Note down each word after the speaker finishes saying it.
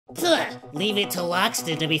Leave it to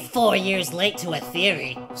Lockstin to be 4 years late to a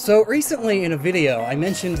theory. So recently in a video, I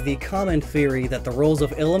mentioned the common theory that the roles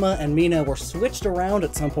of Ilima and Mina were switched around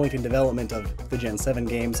at some point in development of the Gen 7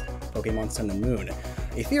 games, Pokemon Sun and Moon.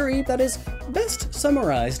 A theory that is best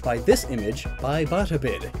summarized by this image by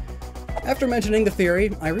Batabid. After mentioning the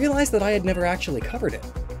theory, I realized that I had never actually covered it.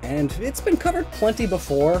 And it's been covered plenty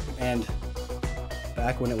before, and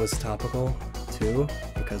back when it was topical, too,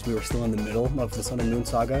 because we were still in the middle of the Sun and Moon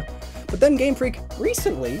saga. But then Game Freak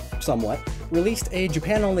recently, somewhat, released a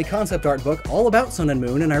Japan-only concept art book all about Sun and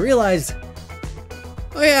Moon, and I realized,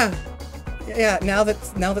 oh yeah, now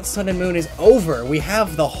that Sun and Moon is over, we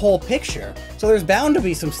have the whole picture. So there's bound to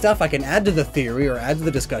be some stuff I can add to the theory or add to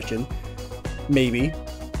the discussion. Maybe.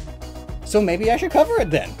 So maybe I should cover it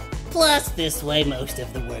then. Plus, this way most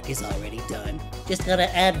of the work is already done. Just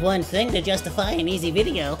gotta add one thing to justify an easy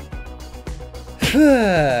video.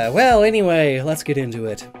 Well, anyway, let's get into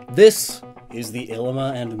it. This is the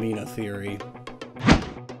Ilima and Mina theory.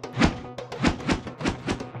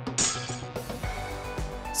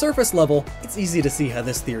 Surface level, it's easy to see how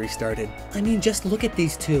this theory started. I mean, just look at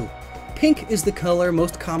these two. Pink is the color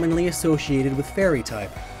most commonly associated with fairy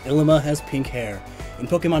type. Ilima has pink hair. In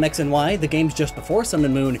Pokemon X and Y, the games just before Sun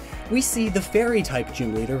and Moon, we see the fairy type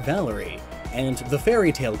gym leader Valerie and the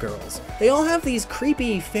Fairy Tale girls. They all have these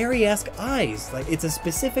creepy fairy-esque eyes. Like, it's a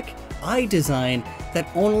specific eye design that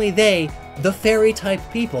only they, the fairy type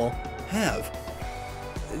people, have.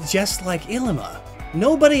 Just like Ilima.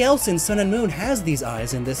 Nobody else in Sun and Moon has these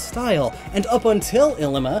eyes in this style, and up until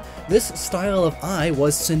Ilima, this style of eye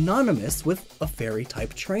was synonymous with a fairy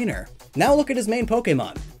type trainer. Now look at his main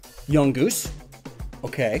Pokemon. Yungoos,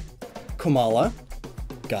 okay, Komala,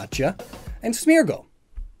 gotcha, and Smeargle.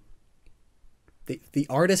 The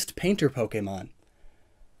artist-painter Pokemon.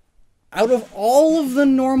 Out of all of the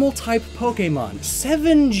normal type Pokemon,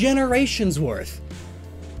 7 generations worth,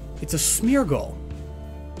 it's a Smeargle.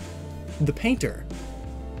 The painter.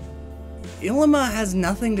 Ilima has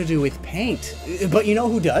nothing to do with paint, but you know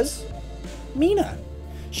who does? Mina.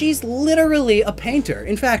 She's literally a painter.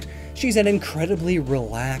 In fact, she's an incredibly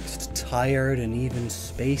relaxed, tired, and even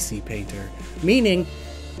spacey painter, meaning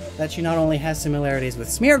that she not only has similarities with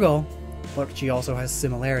Smeargle, but she also has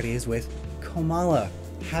similarities with Komala.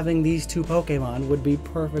 Having these two Pokemon would be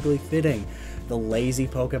perfectly fitting. The lazy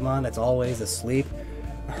Pokemon that's always asleep,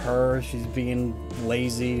 she's being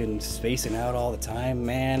lazy and spacing out all the time,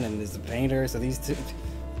 man, and is a painter, so these two...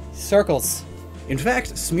 circles. In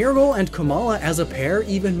fact, Smeargle and Komala as a pair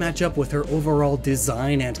even match up with her overall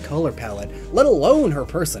design and color palette, let alone her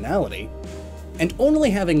personality. And only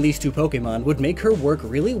having these two Pokemon would make her work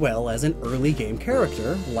really well as an early game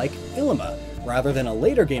character, like Ilima, rather than a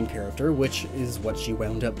later game character, which is what she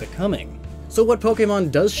wound up becoming. So what Pokemon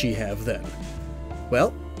does she have then?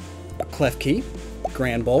 Well, Klefki,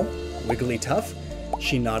 Granbull, Wigglytuff,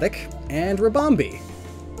 Shiinotic, and Ribombee.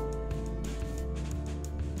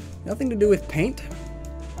 Nothing to do with paint,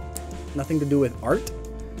 nothing to do with art,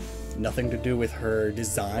 nothing to do with her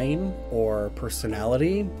design or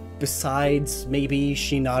personality, besides maybe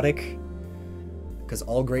Shiinotic, because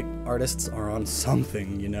all great artists are on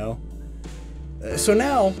something, you know? So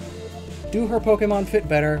now, do her Pokemon fit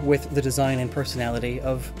better with the design and personality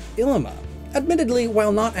of Ilima? Admittedly,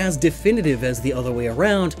 while not as definitive as the other way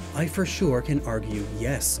around, I for sure can argue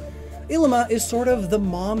yes. Ilima is sort of the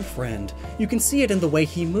mom friend. You can see it in the way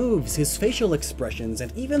he moves, his facial expressions,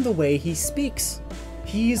 and even the way he speaks.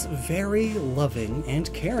 He's very loving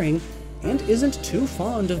and caring, and isn't too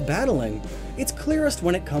fond of battling. It's clearest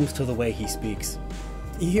when it comes to the way he speaks.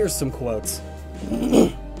 Here's some quotes.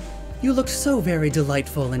 You looked so very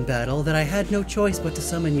delightful in battle that I had no choice but to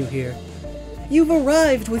summon you here. You've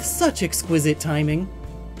arrived with such exquisite timing.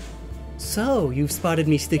 So, you've spotted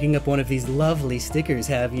me sticking up one of these lovely stickers,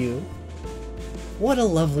 have you? What a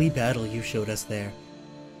lovely battle you showed us there.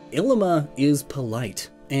 Ilima is polite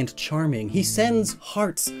and charming. He sends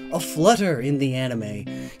hearts aflutter in the anime.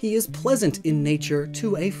 He is pleasant in nature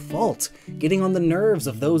to a fault, getting on the nerves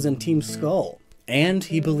of those in Team Skull. And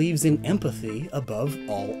he believes in empathy above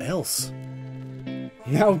all else.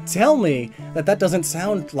 Now tell me that doesn't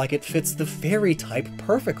sound like it fits the fairy type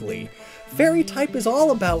perfectly. Fairy type is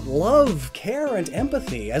all about love, care, and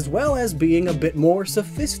empathy, as well as being a bit more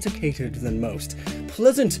sophisticated than most,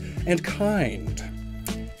 pleasant and kind.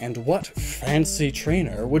 And what fancy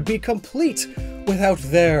trainer would be complete without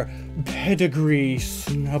their pedigree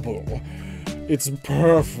snubble? It's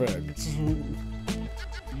perfect.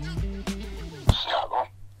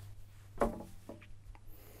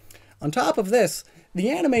 On top of this, the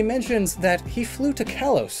anime mentions that he flew to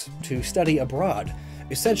Kalos to study abroad.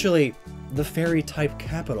 Essentially, the fairy type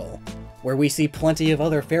capital, where we see plenty of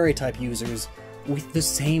other fairy type users with the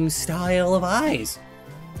same style of eyes.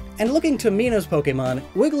 And looking to Mina's Pokemon,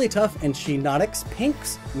 Wigglytuff and Shiinotic's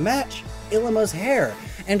pinks match Ilima's hair,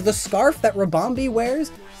 and the scarf that Rabambi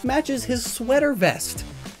wears matches his sweater vest.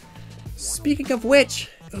 Speaking of which,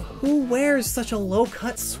 who wears such a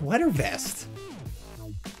low-cut sweater vest?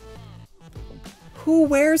 Who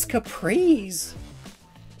wears capris?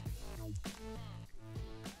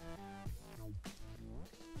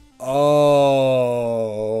 Oh,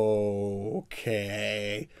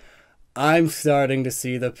 okay. I'm starting to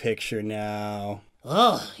see the picture now.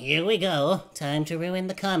 Oh, here we go. Time to ruin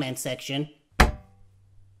the comment section.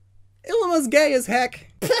 Ilima's gay as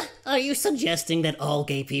heck. Are you suggesting that all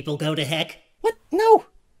gay people go to heck? What? No.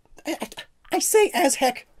 I say as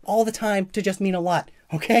heck all the time to just mean a lot,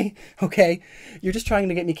 okay? Okay? You're just trying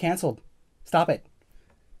to get me canceled. Stop it.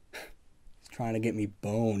 He's trying to get me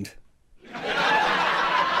boned.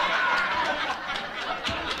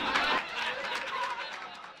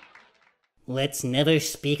 Let's never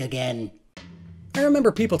speak again. I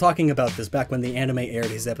remember people talking about this back when the anime aired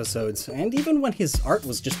his episodes, and even when his art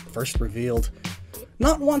was just first revealed.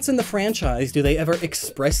 Not once in the franchise do they ever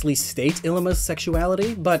expressly state Ilima's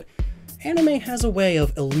sexuality, but anime has a way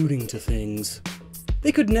of alluding to things.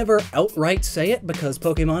 They could never outright say it because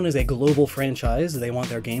Pokemon is a global franchise. They want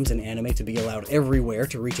their games and anime to be allowed everywhere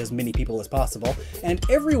to reach as many people as possible, and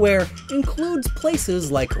everywhere includes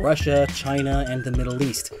places like Russia, China, and the Middle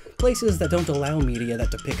East. Places that don't allow media that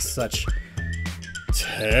depicts such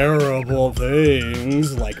terrible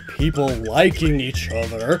things like people liking each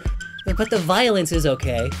other. But the violence is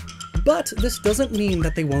okay. But this doesn't mean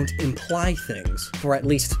that they won't imply things, or at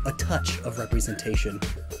least a touch of representation.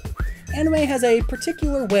 Anime has a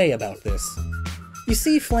particular way about this. You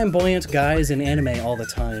see flamboyant guys in anime all the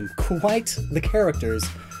time, quite the characters.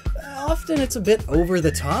 Often it's a bit over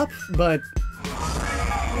the top, but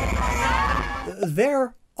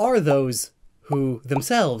there are those who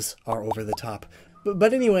themselves are over the top.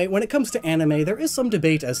 But anyway, when it comes to anime, there is some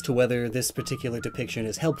debate as to whether this particular depiction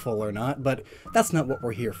is helpful or not, but that's not what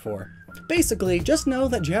we're here for. Basically, just know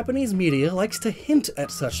that Japanese media likes to hint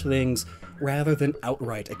at such things rather than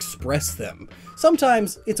outright express them.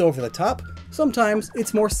 Sometimes it's over the top, sometimes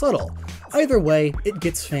it's more subtle. Either way, it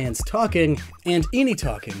gets fans talking, and any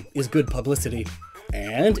talking is good publicity.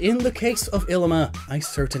 And in the case of Ilima, I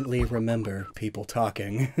certainly remember people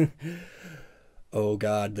talking. Oh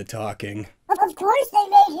god, the talking. Of course they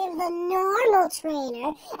made him the normal trainer,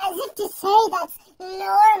 as if to say that's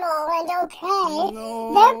normal and okay.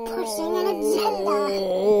 No. They're pushing an agenda.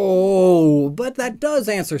 Oh, but that does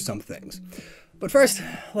answer some things. But first,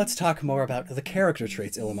 let's talk more about the character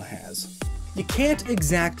traits Ilima has. You can't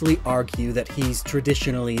exactly argue that he's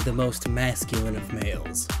traditionally the most masculine of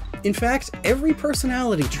males. In fact, every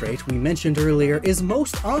personality trait we mentioned earlier is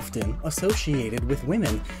most often associated with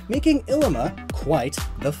women, making Ilima quite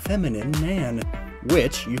the feminine man.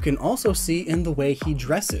 Which you can also see in the way he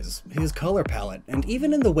dresses, his color palette, and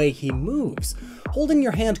even in the way he moves. Holding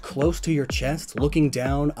your hand close to your chest, looking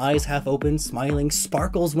down, eyes half open, smiling,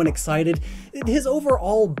 sparkles when excited. His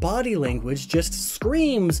overall body language just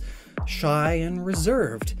screams shy and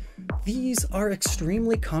reserved. These are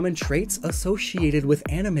extremely common traits associated with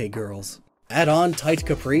anime girls. Add on tight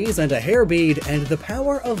capris and a hair bead, and the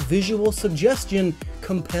power of visual suggestion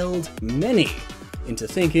compelled many into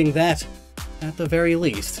thinking that, at the very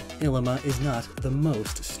least, Ilima is not the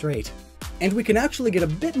most straight. And we can actually get a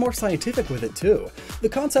bit more scientific with it too. The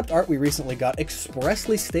concept art we recently got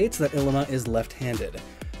expressly states that Ilima is left-handed.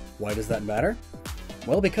 Why does that matter?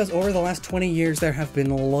 Well, because over the last 20 years there have been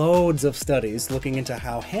loads of studies looking into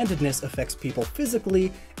how handedness affects people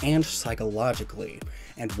physically and psychologically.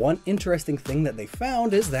 And one interesting thing that they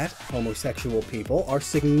found is that homosexual people are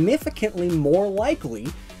significantly more likely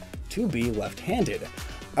to be left-handed.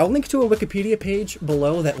 I'll link to a Wikipedia page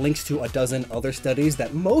below that links to a dozen other studies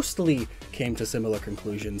that mostly came to similar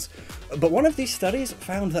conclusions. But one of these studies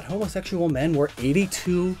found that homosexual men were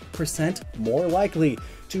 82% more likely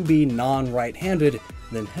to be non-right-handed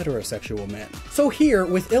than heterosexual men. So here,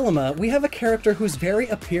 with Ilima, we have a character whose very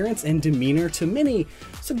appearance and demeanor to many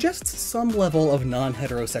suggests some level of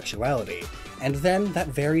non-heterosexuality. And then that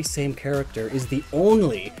very same character is the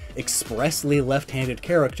only expressly left-handed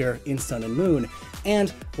character in Sun and Moon,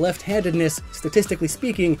 and left-handedness, statistically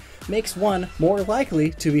speaking, makes one more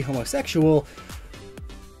likely to be homosexual.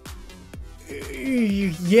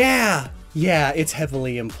 Yeah, it's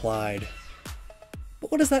heavily implied.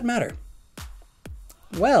 But what does that matter?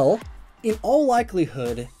 Well, in all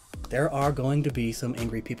likelihood, there are going to be some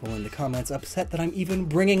angry people in the comments upset that I'm even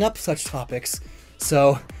bringing up such topics,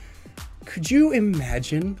 so Could you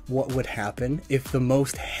imagine what would happen if the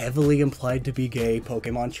most heavily implied to be gay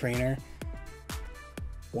Pokemon trainer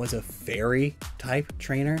was a fairy type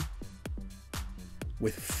trainer?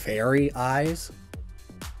 With fairy eyes?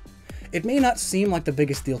 It may not seem like the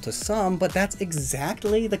biggest deal to some, but that's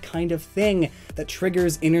exactly the kind of thing that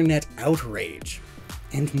triggers internet outrage.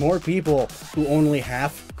 And more people who only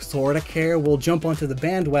half sorta care will jump onto the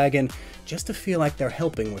bandwagon just to feel like they're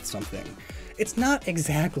helping with something. It's not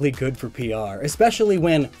exactly good for PR, especially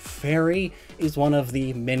when fairy is one of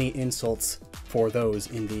the many insults for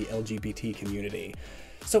those in the LGBT community.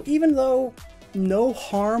 So even though no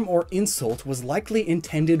harm or insult was likely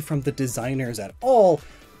intended from the designers at all,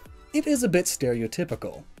 it is a bit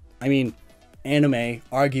stereotypical. I mean, anime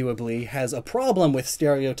arguably has a problem with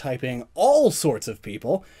stereotyping all sorts of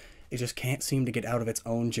people. It just can't seem to get out of its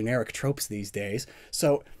own generic tropes these days.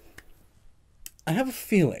 So I have a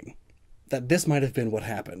feeling that this might have been what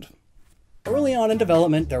happened. Early on in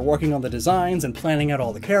development, they're working on the designs and planning out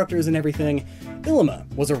all the characters and everything.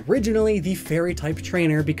 Ilima was originally the fairy-type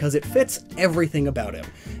trainer because it fits everything about him,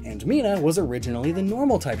 and Mina was originally the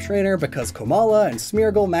normal-type trainer because Komala and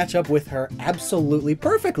Smeargle match up with her absolutely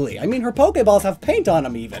perfectly. I mean, her Pokeballs have paint on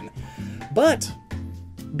them even. But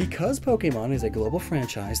because Pokemon is a global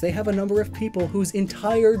franchise, they have a number of people whose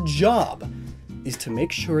entire job is to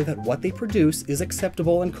make sure that what they produce is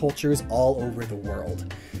acceptable in cultures all over the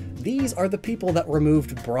world. These are the people that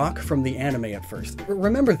removed Brock from the anime at first.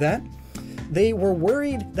 Remember that? They were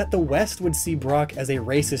worried that the West would see Brock as a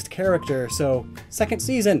racist character, so second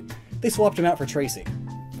season, they swapped him out for Tracy.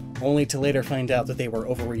 Only to later find out that they were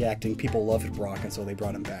overreacting, people loved Brock, and so they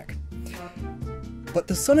brought him back. But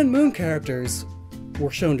the Sun and Moon characters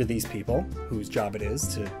were shown to these people, whose job it is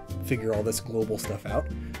to figure all this global stuff out,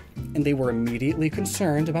 and they were immediately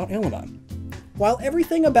concerned about Ilima. While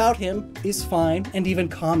everything about him is fine and even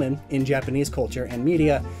common in Japanese culture and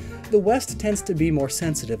media, the West tends to be more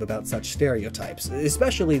sensitive about such stereotypes,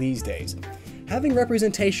 especially these days. Having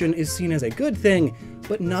representation is seen as a good thing,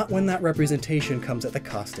 but not when that representation comes at the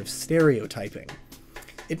cost of stereotyping.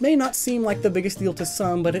 It may not seem like the biggest deal to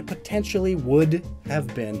some, but it potentially would have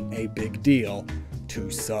been a big deal to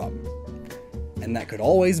some. And that could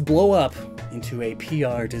always blow up into a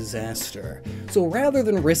PR disaster. So rather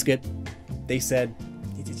than risk it, they said,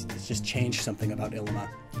 let's just change something about Ilima.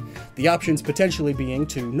 The options potentially being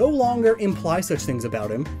to no longer imply such things about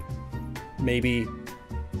him. Maybe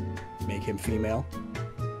make him female.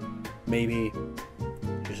 Maybe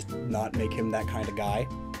just not make him that kind of guy.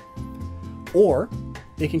 Or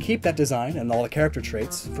they can keep that design and all the character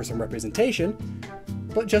traits for some representation,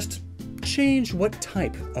 but just change what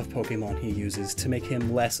type of Pokemon he uses to make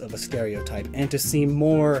him less of a stereotype and to seem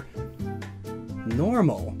more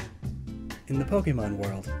normal in the Pokemon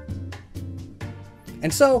world.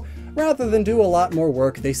 And so, rather than do a lot more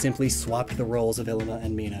work, they simply swapped the roles of Ilima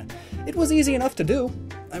and Mina. It was easy enough to do.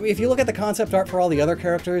 I mean, if you look at the concept art for all the other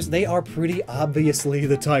characters, they are pretty obviously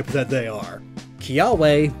the type that they are.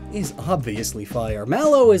 Kiawe is obviously fire,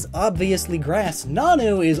 Mallow is obviously grass,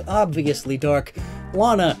 Nanu is obviously dark,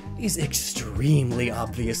 Lana is extremely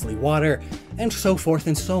obviously water, and so forth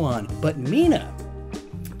and so on. But Mina,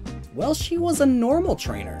 well, she was a normal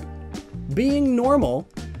trainer. Being normal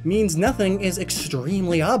means nothing is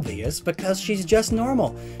extremely obvious because she's just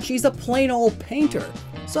normal. She's a plain old painter,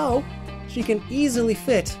 so she can easily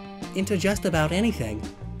fit into just about anything.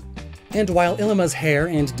 And while Ilima's hair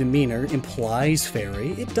and demeanor implies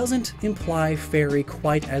fairy, it doesn't imply fairy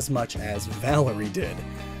quite as much as Valerie did.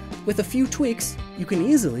 With a few tweaks, you can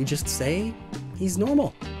easily just say he's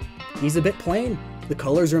normal. He's a bit plain, the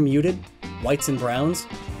colors are muted, whites and browns.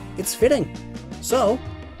 It's fitting. So,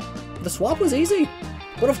 the swap was easy.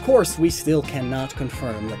 But of course, we still cannot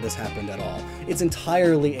confirm that this happened at all. It's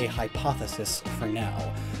entirely a hypothesis for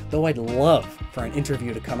now, though I'd love for an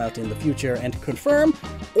interview to come out in the future and confirm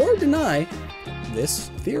or deny this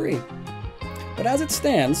theory. But as it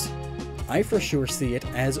stands, I for sure see it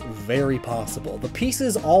as very possible. The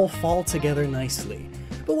pieces all fall together nicely.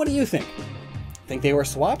 But what do you think? Think they were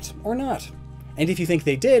swapped or not? And if you think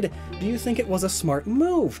they did, do you think it was a smart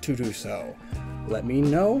move to do so? Let me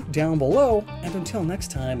know down below, and until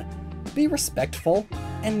next time, be respectful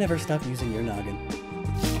and never stop using your noggin.